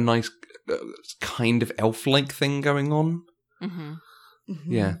 they have a nice kind of elf-like thing going on. Mm-hmm.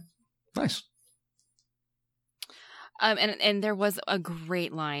 Mm-hmm. Yeah. Nice. And there was a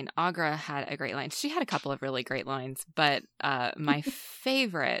great line. Agra had a great line. She had a couple of really great lines, but my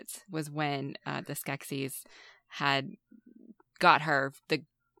favorite was when the Skeksis had got her the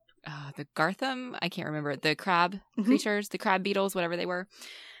Gartham. I can't remember, the crab creatures, the crab beetles, whatever they were.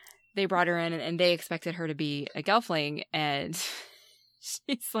 They brought her in, and they expected her to be a Gelfling, and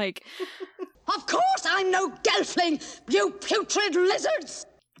she's like, Of course I'm no gelfling, you putrid lizards!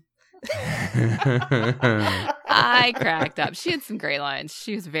 I cracked up. She had some great lines.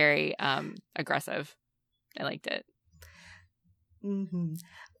 She was very aggressive. I liked it. Mm-hmm.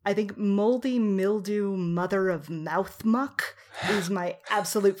 I think moldy mildew mother of mouth muck is my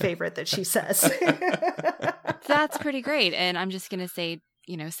absolute favorite that she says. That's pretty great. And I'm just going to say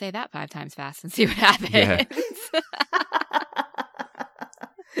that 5 times fast and see what happens. Yeah.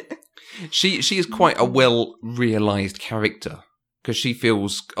 She is quite a well-realized character, because she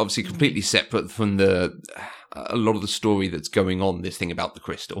feels obviously completely separate from a lot of the story that's going on, this thing about the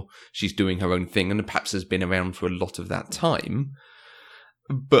crystal. She's doing her own thing, and perhaps has been around for a lot of that time,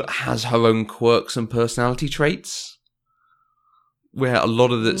 but has her own quirks and personality traits, where a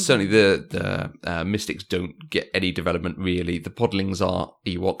lot of certainly the mystics don't get any development, really. The podlings are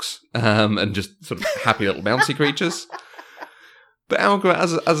Ewoks, and just sort of happy little bouncy creatures. But Aughra,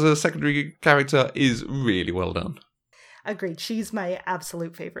 as a secondary character, is really well done. Agreed. She's my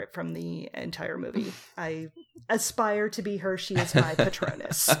absolute favorite from the entire movie. I aspire to be her. She is my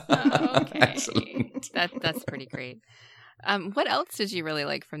Patronus. Oh, okay. Excellent. That's pretty great. What else did you really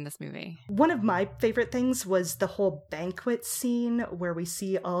like from this movie? One of my favorite things was the whole banquet scene where we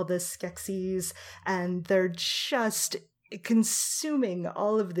see all the Skeksis and they're just consuming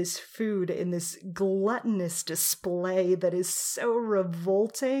all of this food in this gluttonous display that is so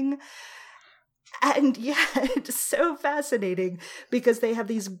revolting. And yet so fascinating, because they have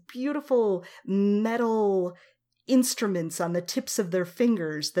these beautiful metal instruments on the tips of their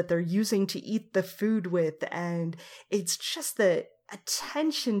fingers that they're using to eat the food with. And it's just the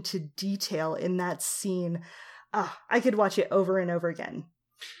attention to detail in that scene. I could watch it over and over again.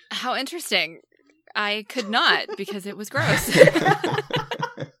 How interesting. I could not, because it was gross.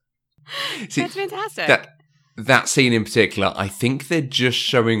 See, that's fantastic. That scene in particular, I think they're just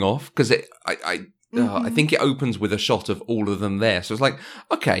showing off, because I think it opens with a shot of all of them there. So it's like,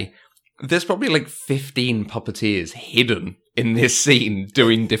 okay, there's probably like 15 puppeteers hidden in this scene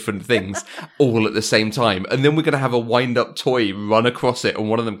doing different things all at the same time. And then we're going to have a wind-up toy run across it and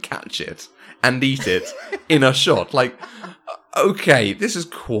one of them catch it and eat it in a shot. Like, okay, this is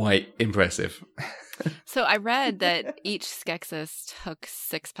quite impressive. So I read that each Skeksis took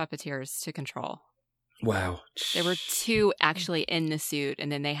 6 puppeteers to control. Wow. There were 2 actually in the suit,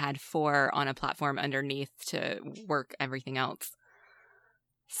 and then they had 4 on a platform underneath to work everything else.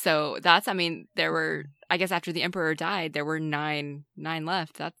 So there were, I guess after the Emperor died, there were 9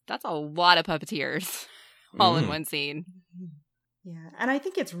 left. That's a lot of puppeteers all in one scene. Yeah, and I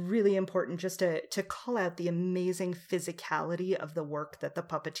think it's really important just to call out the amazing physicality of the work that the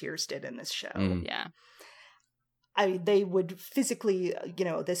puppeteers did in this show. Yeah. They would physically,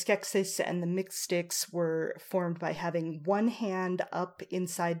 the Skeksis and the Mystics were formed by having one hand up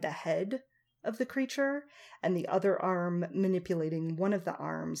inside the head of the creature and the other arm manipulating one of the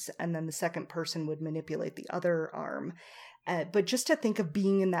arms, and then the second person would manipulate the other arm. But just to think of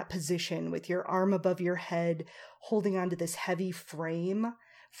being in that position with your arm above your head, holding onto this heavy frame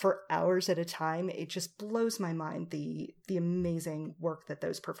for hours at a time, it just blows my mind, the amazing work that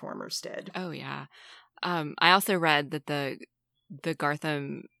those performers did. Oh, yeah. I also read that the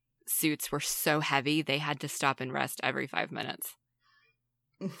Gartham suits were so heavy, they had to stop and rest every 5 minutes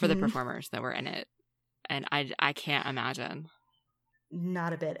for the performers that were in it. And I can't imagine.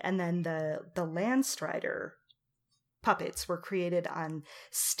 Not a bit. And then the Landstrider puppets were created on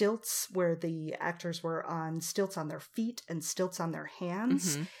stilts, where the actors were on stilts on their feet and stilts on their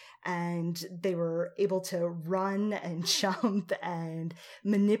hands. And they were able to run and jump and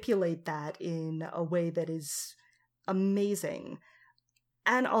manipulate that in a way that is amazing.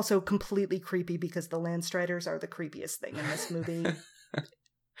 And also completely creepy, because the Landstriders are the creepiest thing in this movie.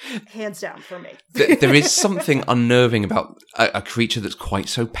 Hands down for me. There is something unnerving about a creature that's quite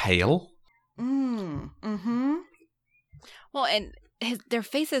so pale. Mm-hmm. Well, and their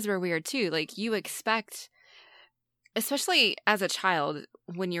faces were weird too. Like, you expect, especially as a child,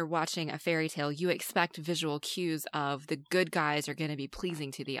 when you're watching a fairy tale, you expect visual cues of the good guys are going to be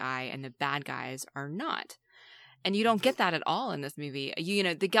pleasing to the eye and the bad guys are not. And you don't get that at all in this movie.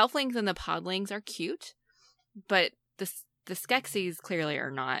 The Gelflings and the Podlings are cute, but the Skeksis clearly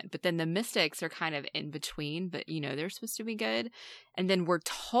are not. But then the Mystics are kind of in between, but they're supposed to be good. And then we're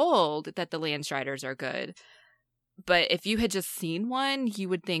told that the Landstriders are good. But if you had just seen one, you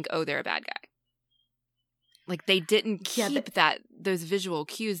would think, oh, they're a bad guy. Like, they didn't keep those visual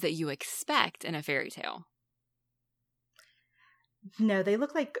cues that you expect in a fairy tale. No, they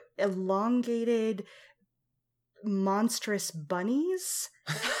look like elongated, monstrous bunnies.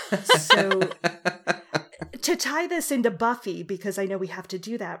 So to tie this into Buffy, because I know we have to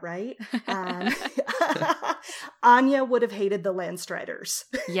do that, right? Anya would have hated the Landstriders.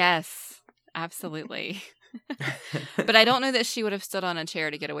 Yes, absolutely. But I don't know that she would have stood on a chair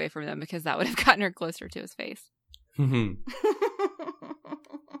to get away from them, because that would have gotten her closer to his face.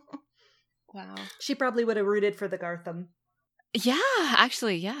 Wow. She probably would have rooted for the Gartham. Yeah,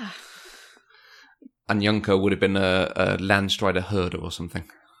 actually, yeah. And Yunka would have been a Landstrider herder or something.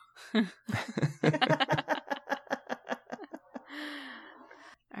 All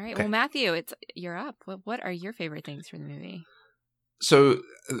right. Okay. Well, Matthew, you're up. What are your favorite things from the movie? So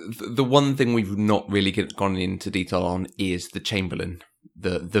the one thing we've not really gone into detail on is the Chamberlain,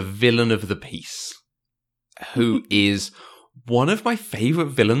 the villain of the piece, who is one of my favorite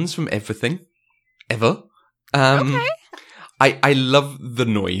villains from everything ever. Okay. I love the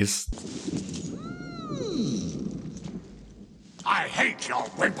noise. I hate your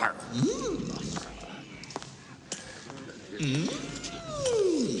whimper.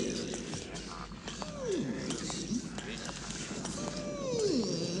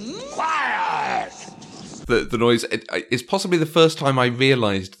 Quiet! The noise is possibly the first time I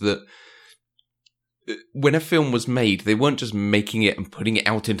realised that when a film was made, they weren't just making it and putting it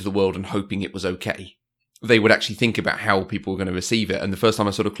out into the world and hoping it was okay. They would actually think about how people were going to receive it. And the first time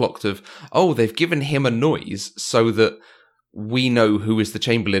I sort of clocked they've given him a noise so that we know who is the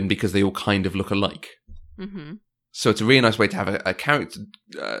Chamberlain because they all kind of look alike. Mm-hmm. So it's a really nice way to have a character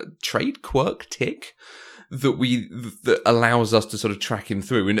trait, quirk, tick that allows us to sort of track him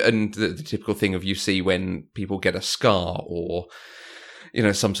through. And the typical thing of you see when people get a scar or, you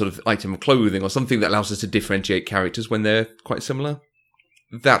know, some sort of item of clothing or something that allows us to differentiate characters when they're quite similar.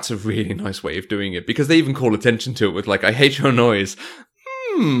 That's a really nice way of doing it, because they even call attention to it with like, I hate your noise.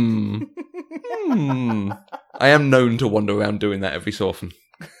 I am known to wander around doing that every so often.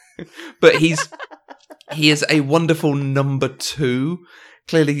 But he is a wonderful number two.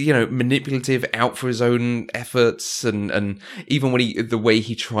 Clearly, you know, manipulative, out for his own efforts, and even when the way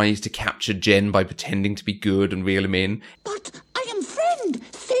he tries to capture Jen by pretending to be good and reel him in. But I am friend.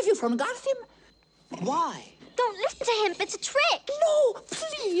 Save you from Garthim. Why? Don't listen to him. It's a trick. No,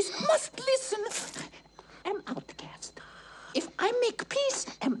 please, must listen. Am outcast. If I make peace,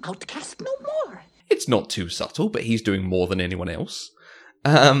 am outcast no more. It's not too subtle, but he's doing more than anyone else.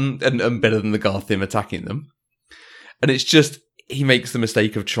 And better than the Garthim attacking them. And it's just, he makes the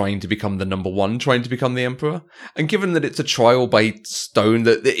mistake of trying to become the number one, trying to become the Emperor. And given that it's a trial by stone,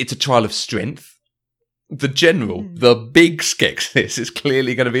 that it's a trial of strength, the general, the big Skeksis, is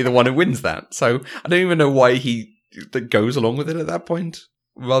clearly going to be the one who wins that. So I don't even know why he goes along with it at that point,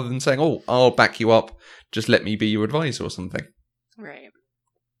 rather than saying, oh, I'll back you up, just let me be your advisor or something. Right.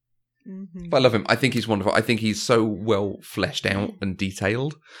 Mm-hmm. But I love him. I think he's wonderful. I think he's so well fleshed out and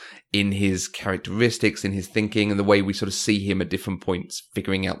detailed in his characteristics, in his thinking, and the way we sort of see him at different points,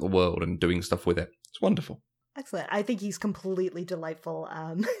 figuring out the world and doing stuff with it. It's wonderful. Excellent. I think he's completely delightful.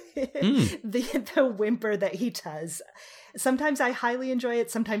 The whimper that he does. Sometimes I highly enjoy it.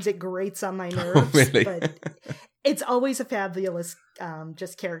 Sometimes it grates on my nerves. Oh, really? But it's always a fabulous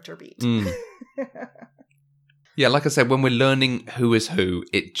just character beat. Yeah, like I said, when we're learning who is who,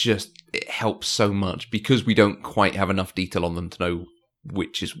 it helps so much because we don't quite have enough detail on them to know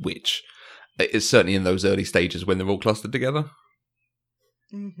which is which. It's certainly in those early stages when they're all clustered together.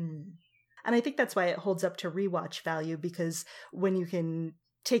 Mm-hmm. And I think that's why it holds up to rewatch value, because when you can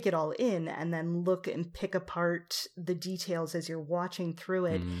take it all in and then look and pick apart the details as you're watching through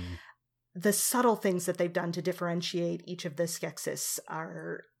it, the subtle things that they've done to differentiate each of the Skeksis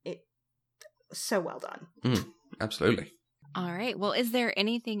are so well done. Absolutely. All right. Well, is there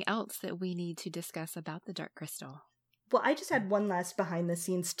anything else that we need to discuss about the Dark Crystal? Well, I just had one last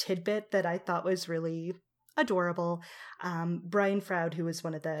behind-the-scenes tidbit that I thought was really adorable. Brian Froud, who was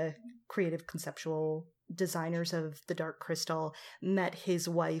one of the creative conceptual designers of the Dark Crystal, met his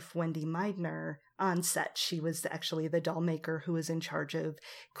wife, Wendy Meidner, on set. She was actually the doll maker who was in charge of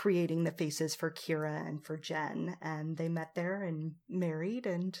creating the faces for Kira and for Jen. And they met there and married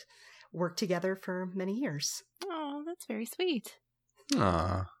and worked together for many years. Oh, that's very sweet.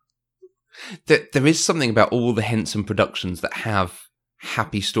 Ah, there is something about all the Henson productions that have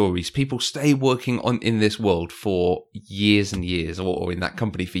happy stories. People stay working in this world for years and years, or in that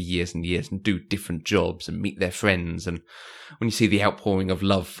company for years and years, and do different jobs and meet their friends. And when you see the outpouring of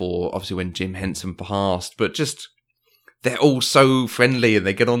love for, obviously when Jim Henson passed, but just they're all so friendly and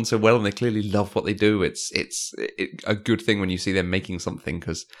they get on so well and they clearly love what they do. It's a good thing when you see them making something,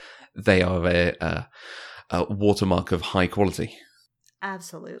 because they are a watermark of high quality.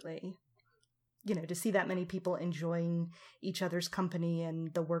 Absolutely. to see that many people enjoying each other's company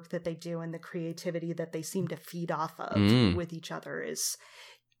and the work that they do and the creativity that they seem to feed off of with each other is,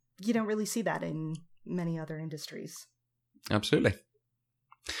 you don't really see that in many other industries. Absolutely.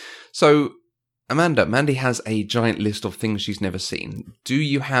 So, Amanda, Mandy has a giant list of things she's never seen. Do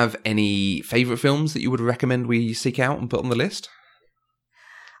you have any favourite films that you would recommend we seek out and put on the list?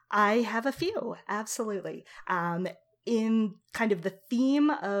 I have a few, absolutely. In kind of the theme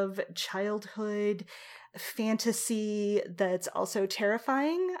of childhood fantasy that's also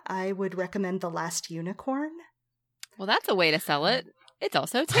terrifying, I would recommend The Last Unicorn. Well, that's a way to sell it. It's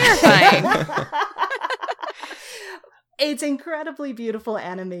also terrifying. It's incredibly beautiful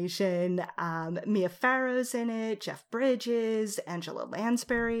animation. Mia Farrow's in it, Jeff Bridges, Angela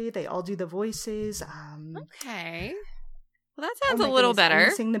Lansbury. They all do the voices. Okay. Well, that sounds a little better. I'm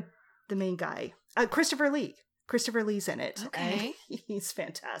missing the main guy. Christopher Lee. Christopher Lee's in it. Okay. He's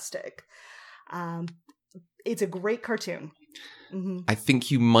fantastic. It's a great cartoon. Mm-hmm. I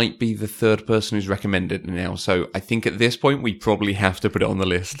think you might be the third person who's recommended it now, so I think at this point we probably have to put it on the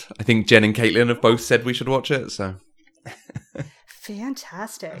list. I think Jen and Caitlin have both said we should watch it, so...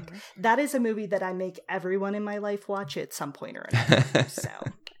 Fantastic. That is a movie that I make everyone in my life watch at some point or another. So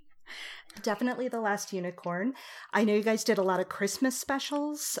definitely The Last Unicorn. I know you guys did a lot of Christmas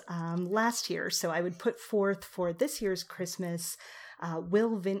specials last year, so I would put forth for this year's Christmas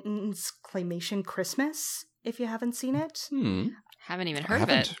Will Vinton's Claymation Christmas, if you haven't seen it. Haven't even heard of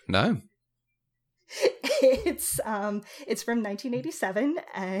it. No. It's from 1987,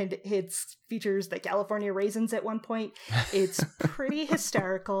 and it features the California Raisins at one point. It's pretty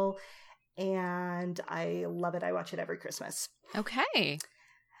hysterical, and I love it. I watch it every Christmas. Okay.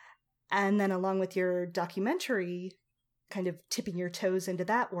 And then along with your documentary, kind of tipping your toes into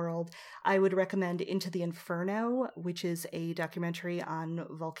that world, I would recommend Into the Inferno, which is a documentary on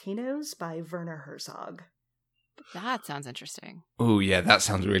volcanoes by Werner Herzog. That sounds interesting. Oh, yeah, that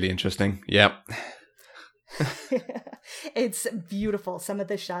sounds really interesting. Yep. It's beautiful. Some of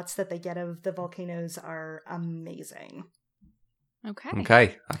the shots that they get of the volcanoes are amazing.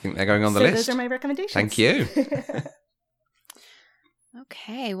 Okay. I think they're going on the So list. those are my recommendations. Thank you.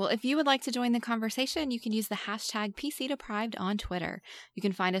 Okay, well, if you would like to join the conversation, you can use the hashtag PCDeprived on Twitter. You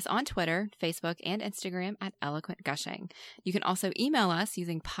can find us on Twitter, Facebook, and Instagram at Eloquent Gushing. You can also email us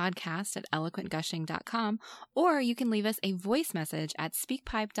using podcast@eloquentgushing.com, or you can leave us a voice message at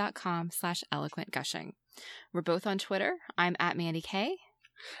speakpipe.com/eloquentgushing. We're both on Twitter. I'm at Mandy Kay.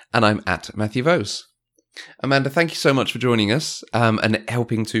 And I'm at Matthew Vose. Amanda, thank you so much for joining us and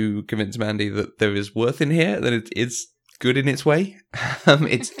helping to convince Mandy that there is worth in here, that it's good in its way.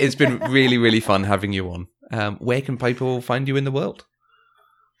 It's been really, really fun having you on. Where can people find you in the world?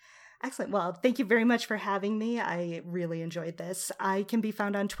 Excellent. Well, thank you very much for having me. I really enjoyed this. I can be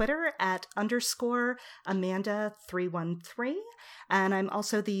found on Twitter at _Amanda313. And I'm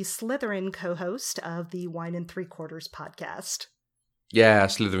also the Slytherin co-host of the Wine and Three Quarters podcast. Yeah,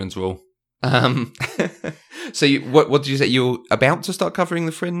 Slytherin's rule. So what did you say? You're about to start covering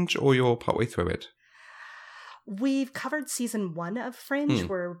The Fringe, or you're partway through it? We've covered season 1 of Fringe.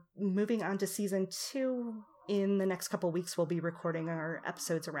 We're moving on to season 2. In the next couple of weeks, we'll be recording our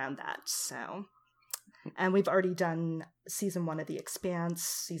episodes around that. So, and we've already done season 1 of The Expanse.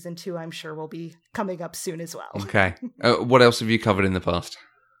 Season 2, I'm sure, will be coming up soon as well. Okay. What else have you covered in the past?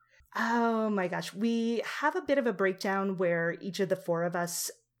 Oh my gosh. We have a bit of a breakdown where each of the 4 of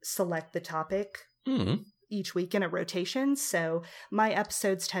us select the topic each week in a rotation. So my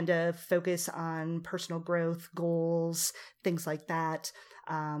episodes tend to focus on personal growth, goals, things like that.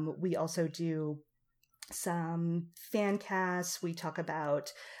 We also do some fan casts. We talk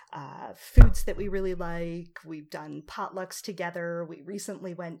about foods that we really like. We've done potlucks together. We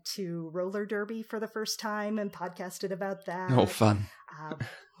recently went to roller derby for the first time and podcasted about that. Oh, fun.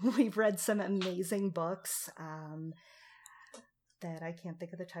 We've read some amazing books that I can't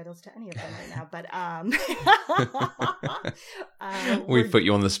think of the titles to any of them right now, but we've put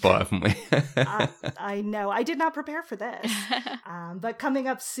you on the spot, haven't we? I know. I did not prepare for this. But coming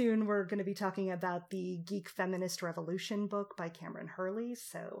up soon, we're going to be talking about the Geek Feminist Revolution book by Cameron Hurley.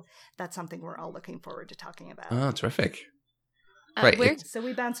 So that's something we're all looking forward to talking about. Oh, terrific. Right. So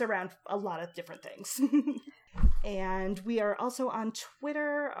we bounce around a lot of different things. And we are also on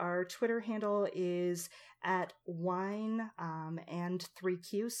Twitter. Our Twitter handle is at wine and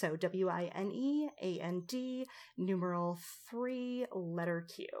 3Q. So WINEAND numeral 3 letter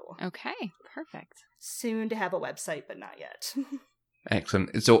Q. Okay, perfect. Soon to have a website, but not yet.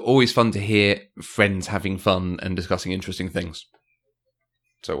 Excellent. It's always fun to hear friends having fun and discussing interesting things.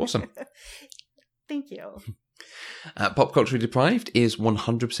 So awesome. Thank you. Pop Culturally Deprived is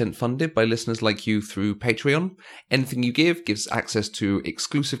 100% funded by listeners like you through Patreon. Anything you give gives access to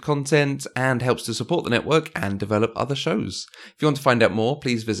exclusive content and helps to support the network and develop other shows. If you want to find out more,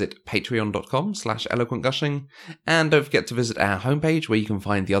 please visit patreon.com/eloquentgushing, and don't forget to visit our homepage where you can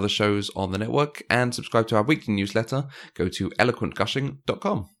find the other shows on the network and subscribe to our weekly newsletter. Go to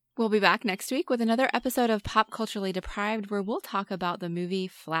eloquentgushing.com. We'll be back next week with another episode of Pop Culturally Deprived where we'll talk about the movie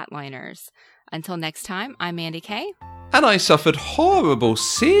Flatliners. Until next time, I'm Mandy Kay. And I suffered horrible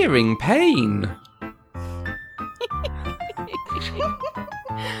searing pain.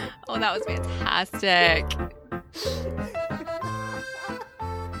 Oh, that was fantastic.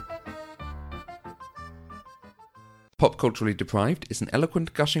 Pop Culturally Deprived is an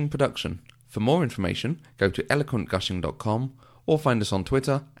Eloquent Gushing production. For more information, go to eloquentgushing.com or find us on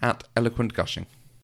Twitter @eloquentgushing.